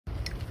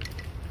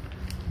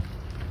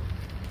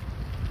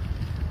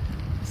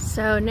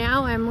So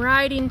now I'm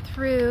riding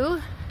through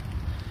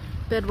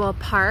Bidwell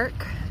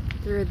Park,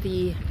 through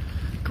the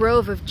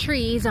grove of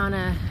trees on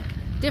a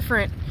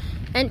different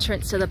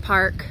entrance to the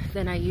park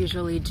than I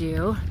usually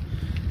do.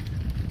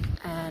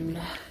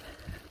 And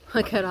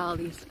look at all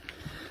these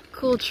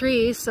cool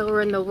trees. So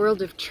we're in the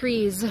World of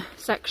Trees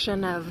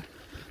section of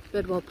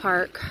Bidwell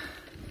Park,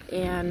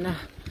 and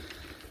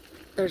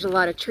there's a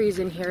lot of trees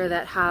in here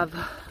that have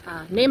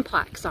name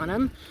plaques on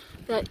them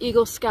that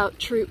Eagle Scout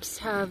troops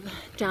have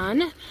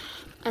done.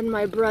 And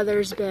my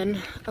brother's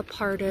been a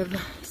part of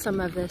some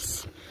of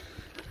this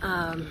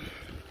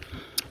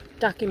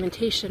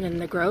documentation in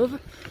the grove.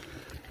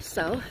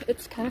 So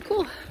it's kind of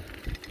cool.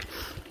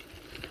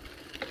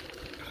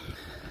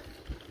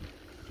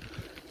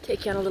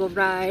 Take you on a little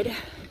ride.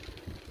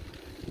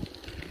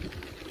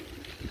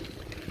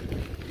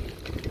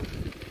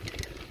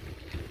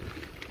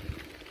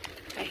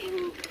 Okay,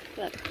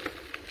 look.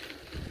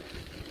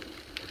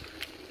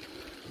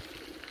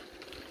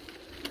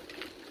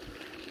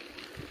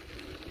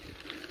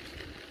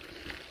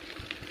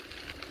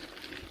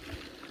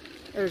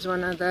 There's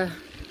one of the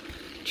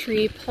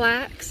tree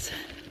plaques.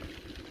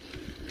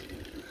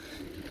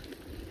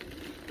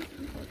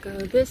 We'll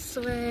go this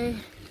way.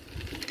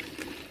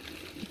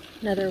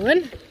 Another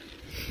one.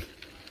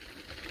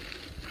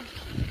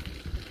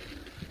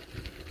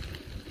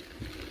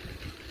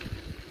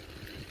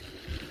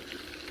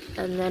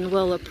 And then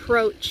we'll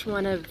approach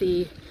one of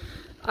the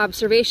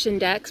observation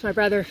decks. My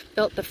brother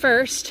built the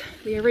first,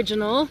 the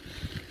original,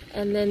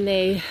 and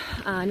then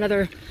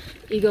another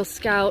Eagle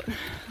Scout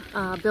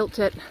built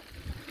it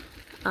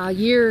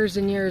years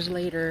and years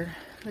later.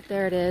 But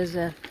there it is,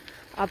 an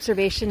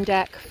observation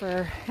deck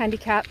for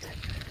handicapped,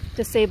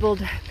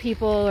 disabled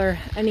people, or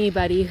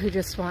anybody who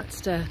just wants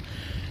to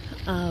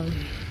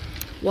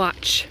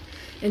watch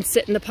and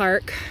sit in the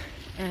park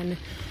and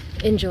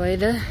enjoy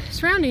the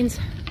surroundings.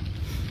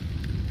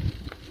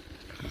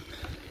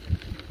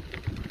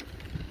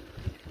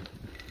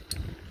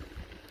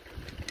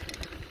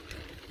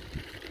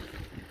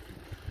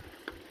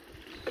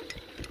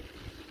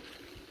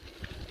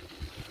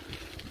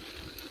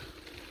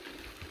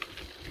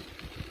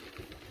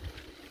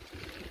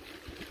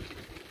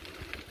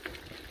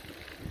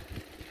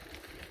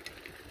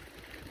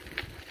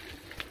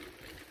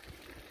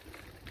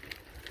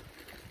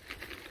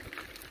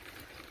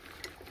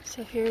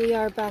 So here we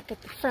are back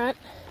at the front,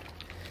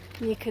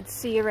 and you could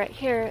see right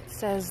here it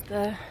says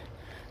the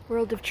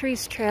World of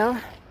Trees Trail.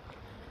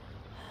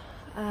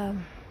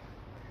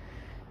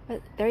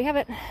 But there you have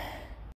it.